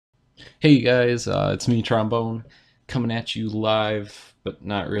Hey guys, it's me Trombone coming at you live, but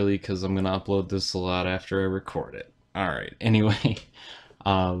not really because I'm gonna upload this a lot after I record it. Alright, anyway,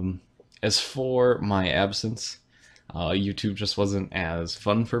 um, as for my absence, YouTube just wasn't as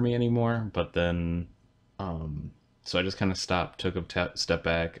fun for me anymore, but then, um, so I just kind of stopped, took a step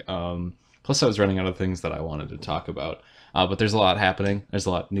back. Plus, I was running out of things that I wanted to talk about. But there's a lot happening, there's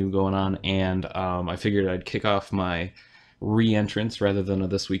a lot new going on, and I figured I'd kick off my re-entrance rather than a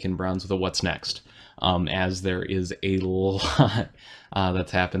This Week in Browns with a What's Next, as there is a lot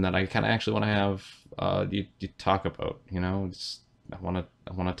that's happened that I kind of actually want to have you talk about. I want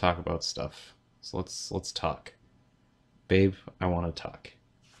to talk about stuff. So let's talk, babe. I want to talk.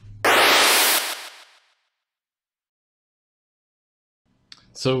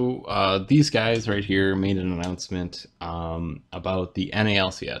 So these guys right here made an announcement about the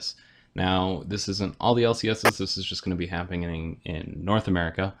NALCS. Now, this isn't all the LCSs. This is just going to be happening in North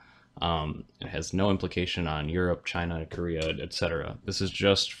America. It has no implication on Europe, China, Korea, etc. This is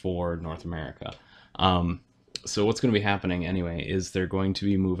just for North America. Um, so what's going to be happening anyway is they're going to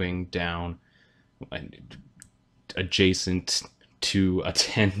be moving down adjacent to a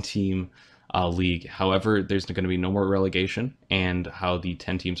 10 team league. However, there's going to be no more relegation, and how the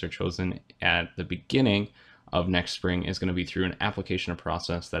 10 teams are chosen at the beginning of next spring is going to be through an application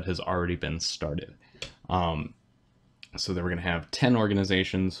process that has already been started. Um, so that we're going to have 10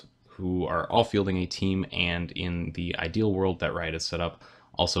 organizations who are all fielding a team, and in the ideal world that Riot has set up,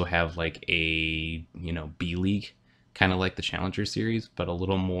 also have like a B league, kind of like the Challenger Series, but a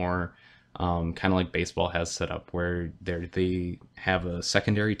little more kind of like baseball has set up, where they have a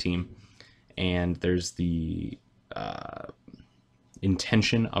secondary team, and there's the uh,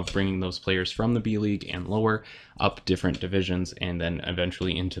 intention of bringing those players from the B League and lower up different divisions, and then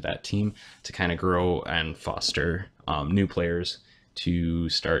eventually into that team to kind of grow and foster new players to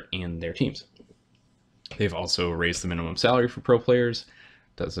start in their teams. They've also raised the minimum salary for pro players.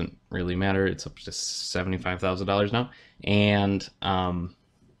 Doesn't really matter. It's up to $75,000 now. And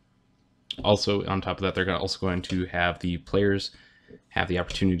also on top of that, they're also going to have the players have the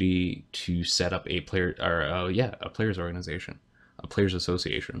opportunity to set up a a players organization, a players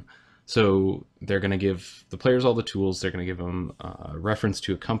association. So they're going to give the players all the tools. They're going to give them a reference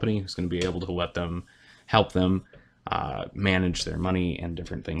to a company who's going to be able to let them help them manage their money and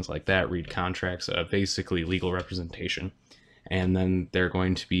different things like that, read contracts, basically legal representation. And then they're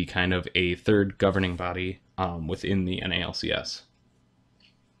going to be kind of a third governing body within the NALCS.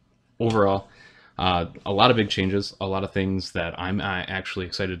 Overall, a lot of big changes, a lot of things that I'm actually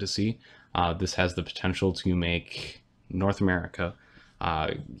excited to see. This has the potential to make North America,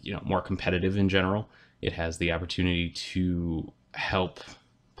 more competitive in general. It has the opportunity to help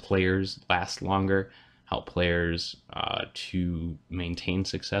players last longer, help players to maintain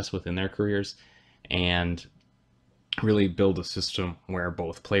success within their careers, and really build a system where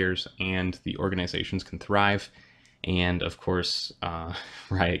both players and the organizations can thrive. And of course,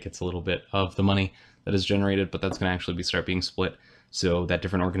 Riot gets a little bit of the money that is generated, but that's going to actually start being split, so that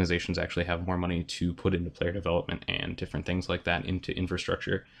different organizations actually have more money to put into player development and different things like that into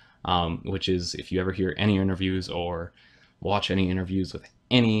infrastructure. Which is, if you ever hear any interviews or watch any interviews with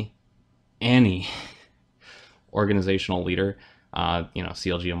any organizational leader,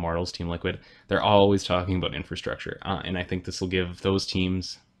 CLG Immortals, Team Liquid, they're always talking about infrastructure. And I think this will give those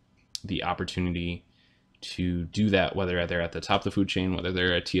teams the opportunity to do that, whether they're at the top of the food chain, whether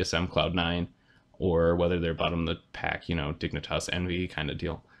they're at TSM Cloud9, or whether they're bottom of the pack, Dignitas, Envy kind of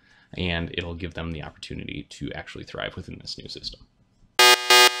deal. And it'll give them the opportunity to actually thrive within this new system.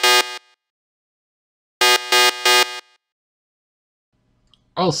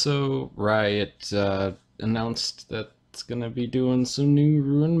 Also, Riot announced that it's going to be doing some new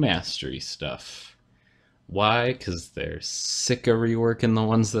Ruin Mastery stuff. Why? Because they're sick of reworking the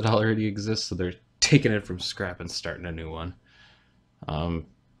ones that already exist, so they're taking it from scrap and starting a new one. Um,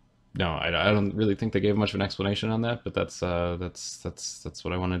 no, I don't really think they gave much of an explanation on that, but that's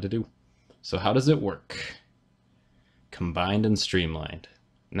what I wanted to do. So how does it work? Combined and streamlined.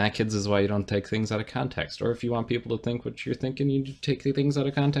 And that, kids, is why you don't take things out of context. Or if you want people to think what you're thinking, you take the things out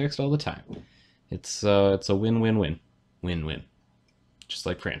of context all the time. It's a win-win-win. Win-win. Just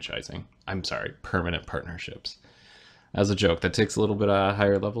like franchising. I'm sorry, permanent partnerships. As a joke, that takes a little bit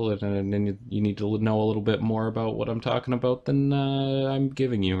higher level, and then you need to know a little bit more about what I'm talking about than I'm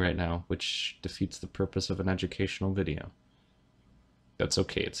giving you right now, which defeats the purpose of an educational video. That's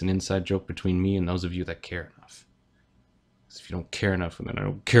okay. It's an inside joke between me and those of you that care enough. If you don't care enough, then I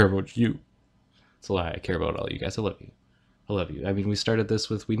don't care about you. It's a lie. I care about all you guys. I love you. I love you. I mean, we started this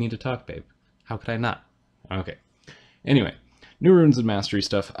with "We need to talk, babe." How could I not? Okay. Anyway, New runes and mastery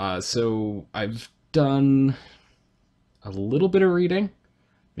stuff. So I've done a little bit of reading,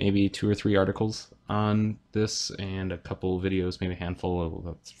 maybe 2 or 3 articles on this, and a couple of videos, maybe a handful,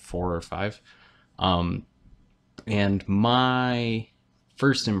 that's 4 or 5. And my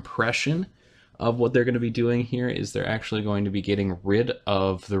first impression of what they're going to be doing here is they're actually going to be getting rid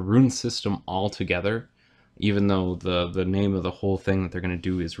of the rune system altogether, even though the name of the whole thing that they're going to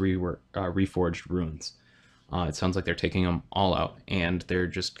do is Reforged runes. It sounds like they're taking them all out, and they're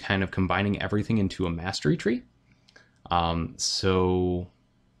just kind of combining everything into a mastery tree. So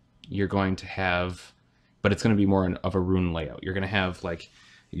you're going to have, but it's going to be more of a rune layout. You're going to have like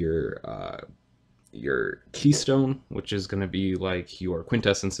your keystone, which is going to be like your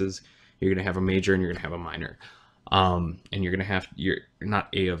quintessences. You're going to have a major and you're going to have a minor. And you're going to have, you're not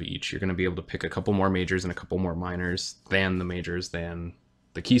a of each. You're going to be able to pick a couple more majors and a couple more minors than the majors than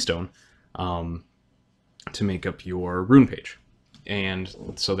the keystone to make up your rune page.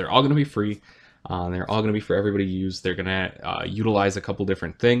 And so they're all going to be free. They're all going to be for everybody to use. They're going to utilize a couple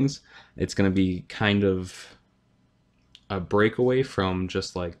different things. It's going to be kind of a breakaway from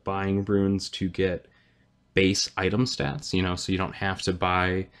just like buying runes to get base item stats, you know, so you don't have to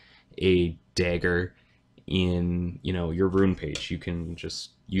buy a dagger in, you know, your rune page. You can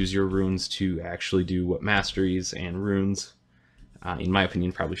just use your runes to actually do what masteries and runes, in my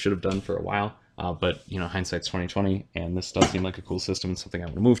opinion, probably should have done for a while. But, you know, hindsight's 2020, and this does seem like a cool system and something I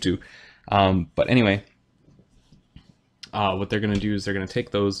want to move to. But anyway, what they're going to do is they're going to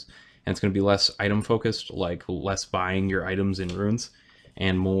take those, and it's going to be less item focused, like less buying your items in runes,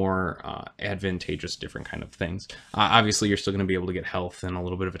 and more advantageous different kind of things. Obviously, you're still going to be able to get health and a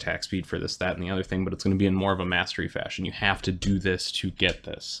little bit of attack speed for this, that, and the other thing, but it's going to be in more of a mastery fashion. You have to do this to get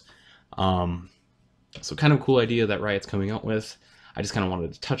this. So kind of a cool idea that Riot's coming out with. I just kind of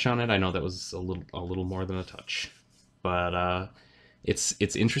wanted to touch on it. I know that was a little more than a touch, but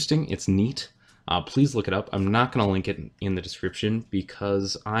it's interesting. It's neat. Please look it up. I'm not going to link it in the description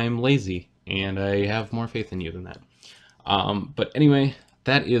because I'm lazy and I have more faith in you than that. But anyway,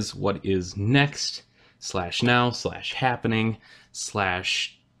 that is what is next / now / happening /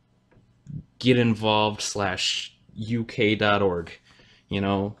 get involved / uk.org. You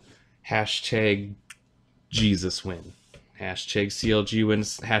know, hashtag Jesus win. Hashtag CLG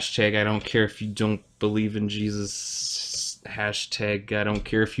wins. Hashtag I don't care if you don't believe in Jesus. Hashtag I don't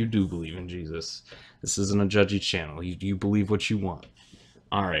care if you do believe in Jesus. This isn't a judgy channel. You believe what you want.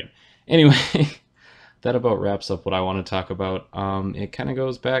 Alright. Anyway, that about wraps up what I want to talk about. It kind of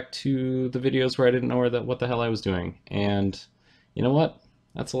goes back to the videos where I didn't know what the hell I was doing. And you know what?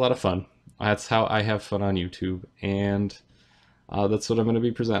 That's a lot of fun. That's how I have fun on YouTube. And that's what I'm going to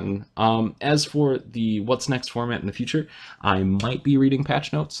be presenting. As for the what's next format in the future, I might be reading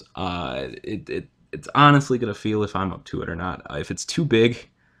patch notes. It's honestly going to feel if I'm up to it or not. If it's too big,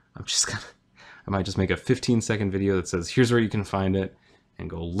 I might just make a 15-second video that says, here's where you can find it, and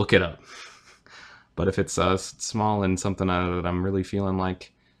go look it up. But if it's small and something that I'm really feeling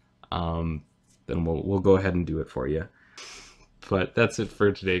like, then we'll go ahead and do it for you. But that's it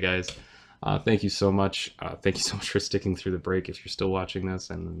for today, guys. Thank you so much. Thank you so much for sticking through the break. If you're still watching this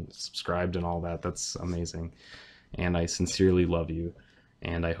and subscribed and all that, that's amazing. And I sincerely love you.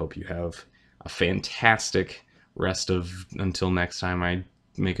 And I hope you have a fantastic rest of until next time I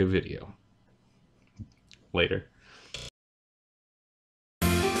make a video. Later.